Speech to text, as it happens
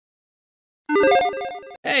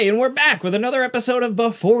Hey, and we're back with another episode of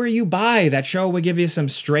Before You Buy. That show will give you some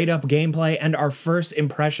straight up gameplay and our first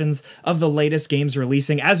impressions of the latest games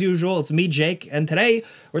releasing. As usual, it's me, Jake, and today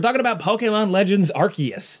we're talking about Pokémon Legends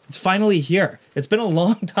Arceus. It's finally here. It's been a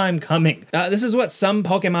long time coming. This is what some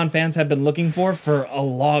Pokemon fans have been looking for a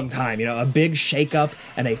long time. You know, a big shakeup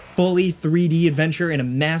and a fully 3D adventure in a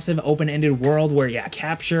massive open-ended world where you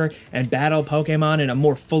capture and battle Pokemon in a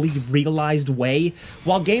more fully realized way.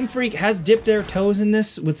 While Game Freak has dipped their toes in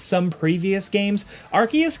this with some previous games,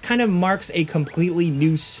 Arceus kind of marks a completely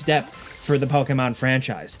new step for the Pokemon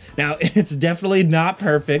franchise. Now, it's definitely not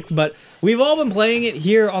perfect, but we've all been playing it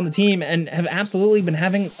here on the team and have absolutely been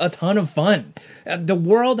having a ton of fun. The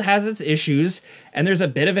world has its issues, and there's a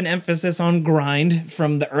bit of an emphasis on grind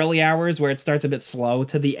from the early hours where it starts a bit slow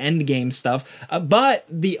to the end game stuff, but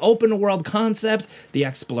the open world concept, the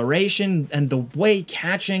exploration, and the way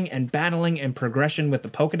catching and battling and progression with the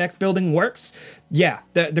Pokedex building works, yeah,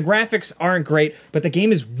 the graphics aren't great, but the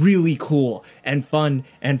game is really cool and fun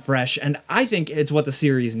and fresh, and I think it's what the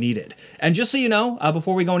series needed. And just so you know,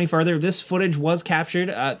 before we go any further, this footage was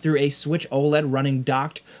captured through a Switch OLED running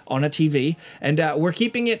docked on a TV, and we're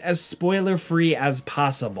keeping it as spoiler-free as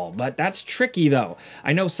possible, but that's tricky though.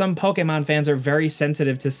 I know some Pokemon fans are very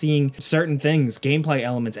sensitive to seeing certain things, gameplay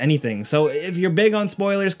elements, anything, so if you're big on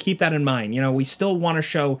spoilers, keep that in mind. You know, we still want to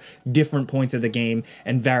show different points of the game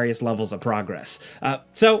and various levels of progress.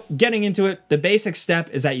 So getting into it, the basic step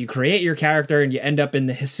is that you create your character and you end up in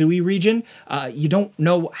the Hisui region. You don't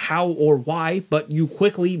know how or why, but you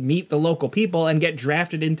quickly meet the local people and get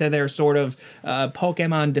drafted into their sort of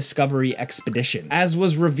Pokemon discovery expedition. As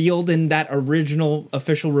was revealed in that original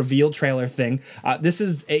official reveal trailer thing, this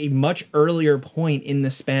is a much earlier point in the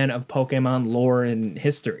span of Pokemon lore and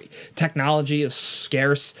history. Technology is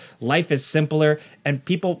scarce, life is simpler, and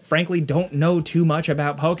people frankly don't know too much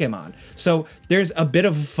about Pokemon. So there's a bit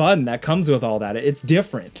of fun that comes with all that. It's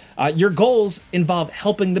different. Your goals involve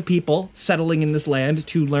helping the people settling in this land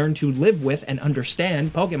to learn to live with and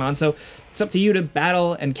understand Pokemon, so it's up to you to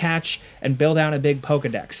battle and catch and build out a big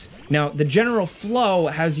Pokedex. Now, the general flow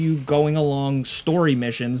has you going along story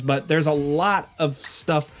missions, but there's a lot of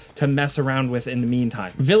stuff to mess around with in the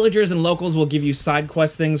meantime. Villagers and locals will give you side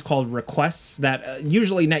quest things called requests that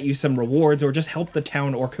usually net you some rewards or just help the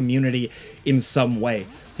town or community in some way.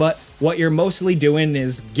 But what you're mostly doing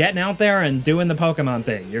is getting out there and doing the Pokemon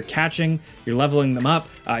thing. You're catching, you're leveling them up,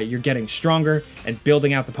 you're getting stronger, and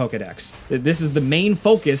building out the Pokedex. This is the main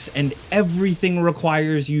focus, and everything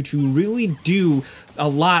requires you to really do a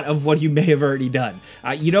lot of what you may have already done.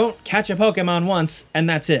 You don't catch a Pokemon once, and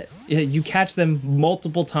that's it. You catch them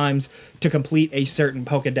multiple times to complete a certain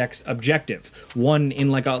Pokedex objective. One in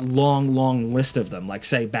like a long list of them, like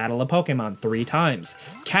say battle a Pokemon 3 times,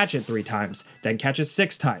 catch it 3 times, then catch it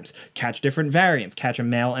 6 times, catch different variants, catch a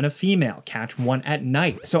male and a female, catch one at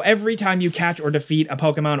night. So every time you catch or defeat a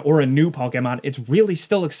Pokemon or a new Pokemon, it's really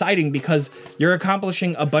still exciting because you're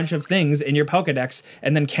accomplishing a bunch of things in your Pokedex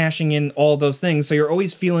and then cashing in all those things, so you're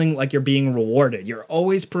always feeling like you're being rewarded. You're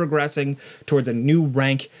always progressing towards a new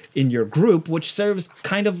rank in your group, which serves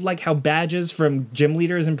kind of like how badges from gym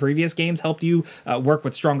leaders in previous games helped you work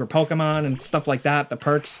with stronger Pokemon and stuff like that, the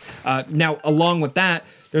perks. Now, along with that,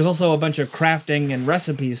 there's also a bunch of crafting and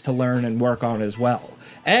recipes to learn and work on as well.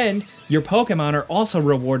 And your Pokemon are also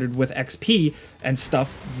rewarded with XP and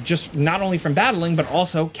stuff, just not only from battling, but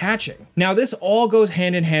also catching. Now, this all goes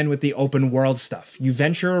hand in hand with the open world stuff. You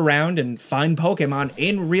venture around and find Pokemon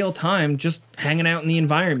in real time, just hanging out in the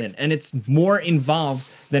environment, and it's more involved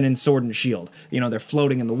than in Sword and Shield. You know, they're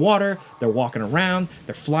floating in the water, they're walking around,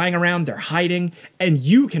 they're flying around, they're hiding, and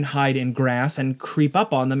you can hide in grass and creep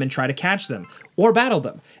up on them and try to catch them, or battle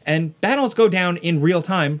them. And battles go down in real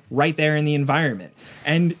time, right there in the environment.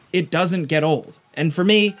 And it doesn't get old. And for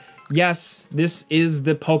me, yes, this is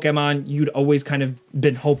the Pokemon you'd always kind of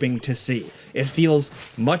been hoping to see. It feels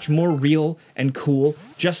much more real and cool,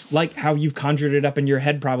 just like how you've conjured it up in your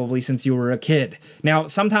head probably since you were a kid. Now,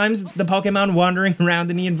 sometimes the Pokemon wandering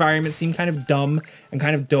around in the environment seem kind of dumb and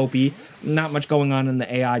kind of dopey. Not much going on in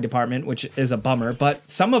the AI department, which is a bummer, but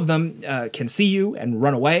some of them can see you and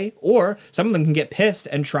run away, or some of them can get pissed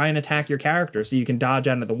and try and attack your character so you can dodge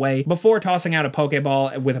out of the way before tossing out a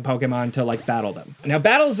Pokeball with a Pokemon to like battle them. Now,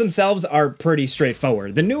 battles themselves are pretty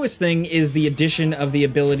straightforward. The newest thing is the addition of the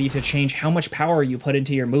ability to change how much power you put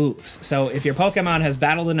into your moves. So if your Pokemon has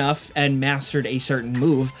battled enough and mastered a certain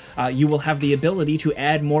move, you will have the ability to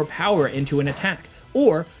add more power into an attack,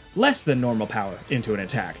 or less than normal power into an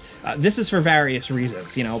attack. This is for various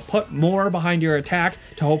reasons. You know, put more behind your attack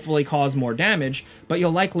to hopefully cause more damage, but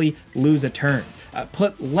you'll likely lose a turn.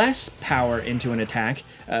 Put less power into an attack,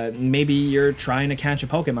 maybe you're trying to catch a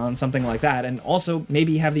Pokemon, something like that, and also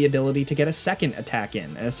maybe have the ability to get a second attack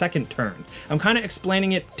in, a second turn. I'm kind of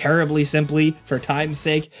explaining it terribly simply for time's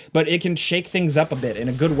sake, but it can shake things up a bit in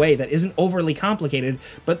a good way that isn't overly complicated,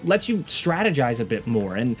 but lets you strategize a bit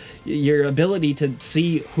more, and your ability to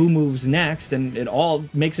see who moves next, and it all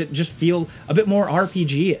makes it just feel a bit more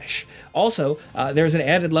RPG-ish. Also, there's an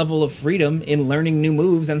added level of freedom in learning new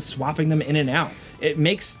moves and swapping them in and out. It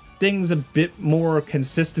makes things a bit more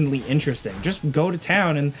consistently interesting. Just go to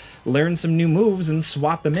town and learn some new moves and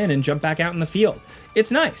swap them in and jump back out in the field.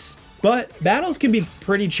 It's nice. But battles can be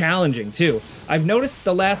pretty challenging too. I've noticed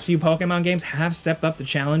the last few Pokemon games have stepped up the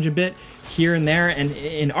challenge a bit here and there, and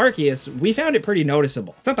in Arceus, we found it pretty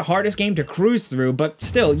noticeable. It's not the hardest game to cruise through, but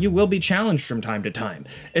still, you will be challenged from time to time,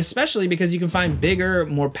 especially because you can find bigger,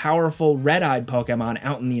 more powerful red-eyed Pokemon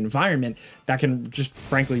out in the environment that can just,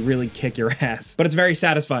 frankly, really kick your ass. But it's very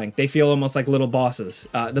satisfying. They feel almost like little bosses.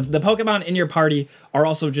 The Pokemon in your party are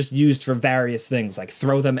also just used for various things, like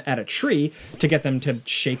throw them at a tree to get them to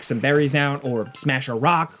shake some berries out, or smash a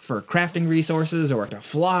rock for crafting resources, or to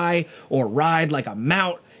fly, or ride like a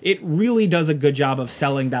mount. It really does a good job of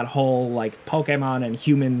selling that whole, like, Pokemon and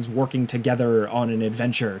humans working together on an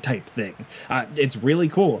adventure type thing. It's really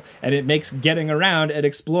cool, and it makes getting around and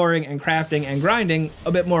exploring and crafting and grinding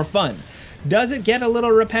a bit more fun. Does it get a little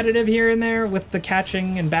repetitive here and there with the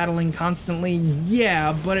catching and battling constantly?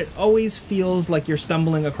 Yeah, but it always feels like you're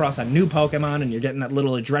stumbling across a new Pokemon and you're getting that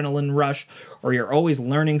little adrenaline rush, or you're always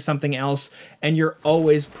learning something else, and you're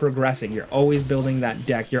always progressing. You're always building that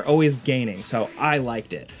deck. You're always gaining, so I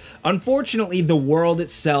liked it. Unfortunately, the world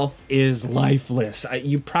itself is lifeless.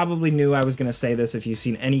 You probably knew I was going to say this if you've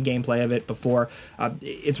seen any gameplay of it before.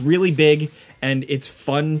 It's really big, and it's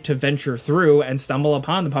fun to venture through and stumble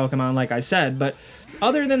upon the Pokemon, like I said, but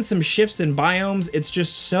other than some shifts in biomes, it's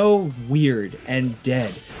just so weird and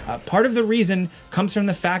dead. Part of the reason comes from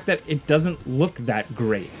the fact that it doesn't look that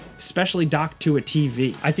great, especially docked to a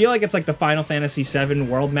TV. I feel like it's like the Final Fantasy VII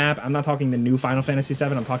world map. I'm not talking the new Final Fantasy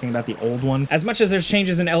VII, I'm talking about the old one. As much as there's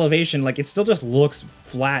changes in elevation, like, it still just looks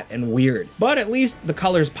flat and weird. But at least the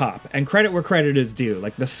colors pop, and credit where credit is due.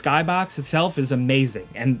 Like, the skybox itself is amazing,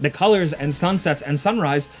 and the colors and sunsets and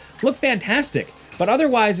sunrise look fantastic. But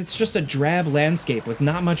otherwise, it's just a drab landscape with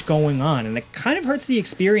not much going on, and it kind of hurts the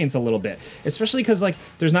experience a little bit, especially because, like,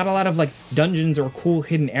 there's not a lot of, like, dungeons or cool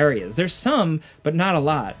hidden areas. There's some, but not a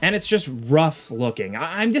lot, and it's just rough looking.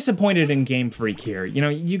 I'm disappointed in Game Freak here. You know,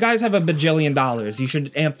 you guys have a bajillion dollars. You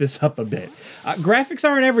should amp this up a bit. Graphics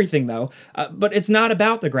aren't everything, though, but it's not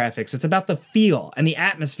about the graphics. It's about the feel and the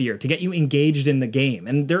atmosphere to get you engaged in the game,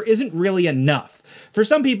 and there isn't really enough. For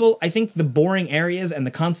some people, I think the boring areas and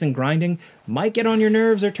the constant grinding might get on your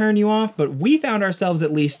nerves or turn you off, but we found ourselves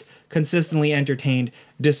at least consistently entertained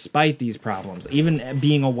despite these problems, even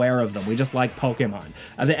being aware of them. We just like Pokemon.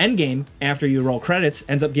 The end game, after you roll credits,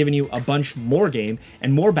 ends up giving you a bunch more game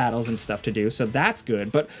and more battles and stuff to do, so that's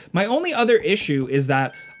good. But my only other issue is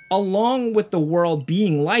that along with the world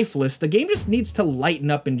being lifeless, the game just needs to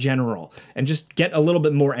lighten up in general and just get a little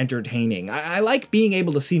bit more entertaining. I like being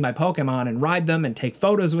able to see my Pokemon and ride them and take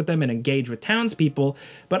photos with them and engage with townspeople,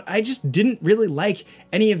 but I just didn't really like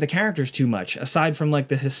any of the characters too much, aside from, like,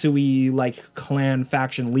 the Hisui, like, clan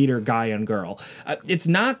faction leader guy and girl. It's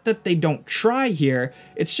not that they don't try here,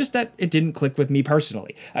 it's just that it didn't click with me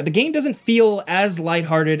personally. The game doesn't feel as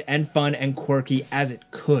lighthearted and fun and quirky as it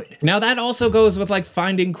could. Now, that also goes with, like,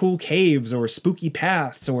 finding cool caves or spooky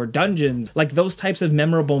paths or dungeons, like those types of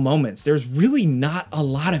memorable moments. There's really not a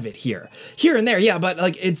lot of it here. Here and there, yeah, but,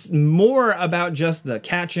 like, it's more about just the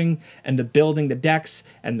catching and the building the decks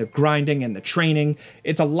and the grinding and the training.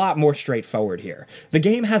 It's a lot more straightforward here. The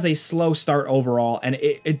game has a slow start overall, and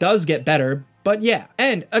it does get better, but yeah.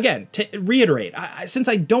 And again, to reiterate, since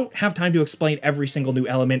I don't have time to explain every single new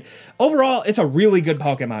element, overall, it's a really good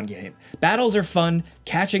Pokemon game. Battles are fun,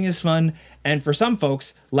 catching is fun, and for some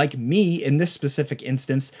folks, like me in this specific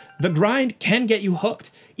instance, the grind can get you hooked.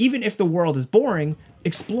 Even if the world is boring,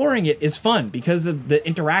 exploring it is fun because of the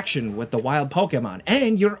interaction with the wild Pokemon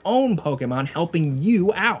and your own Pokemon helping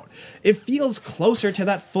you out. It feels closer to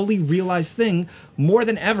that fully realized thing more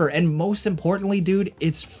than ever, and most importantly, dude,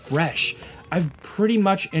 it's fresh. I've pretty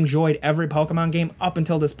much enjoyed every Pokemon game up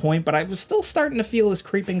until this point, but I was still starting to feel this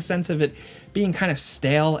creeping sense of it being kind of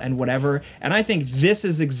stale and whatever, and I think this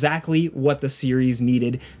is exactly what the series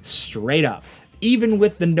needed, straight up. even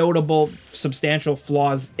with the notable substantial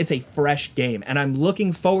flaws, it's a fresh game, and I'm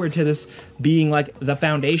looking forward to this being like the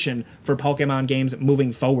foundation for Pokemon games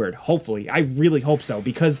moving forward. Hopefully, I really hope so,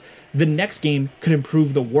 because the next game could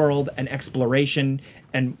improve the world and exploration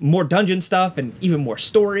and more dungeon stuff and even more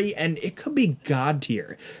story, and it could be god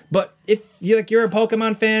tier. But if you're a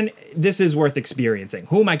Pokemon fan, this is worth experiencing.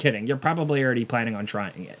 Who am I kidding? You're probably already planning on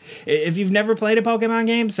trying it. If you've never played a Pokemon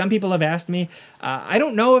game, some people have asked me, I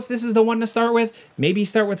don't know if this is the one to start with. Maybe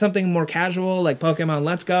start with something more casual like Pokemon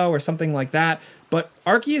Let's Go or something like that. But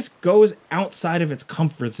Arceus goes outside of its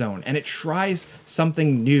comfort zone and it tries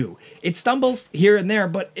something new. It stumbles here and there,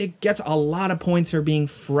 but it gets a lot of points for being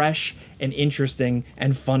fresh and interesting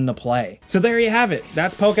and fun to play. So there you have it.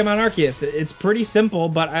 That's Pokemon Arceus. It's pretty simple,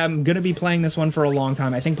 but I'm going to be playing this one for a long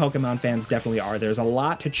time. I think Pokemon fans definitely are. There's a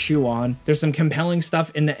lot to chew on. There's some compelling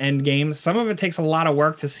stuff in the end game. Some of it takes a lot of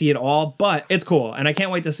work to see it all, but it's cool. And I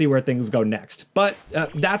can't wait to see where things go next. But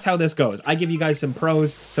that's how this goes. I give you guys some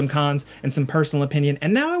pros, some cons, and some personal opinion.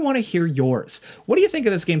 And now I want to hear yours. What do you think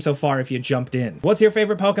of this game so far if you jumped in? What's your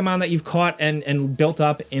favorite Pokemon that you've caught and built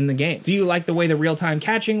up in the game? Do you like the way the real-time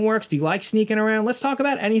catching works? Do you like sneaking around? Let's talk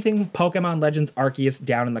about anything Pokemon Legends Arceus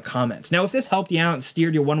down in the comments. Now, if this helped you out and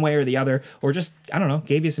steered you one way or the other, or just, I don't know,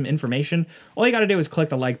 gave you some information, all you got to do is click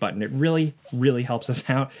the like button. It really, really helps us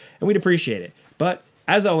out, and we'd appreciate it. But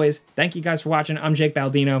as always, thank you guys for watching. I'm Jake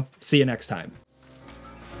Baldino. See you next time.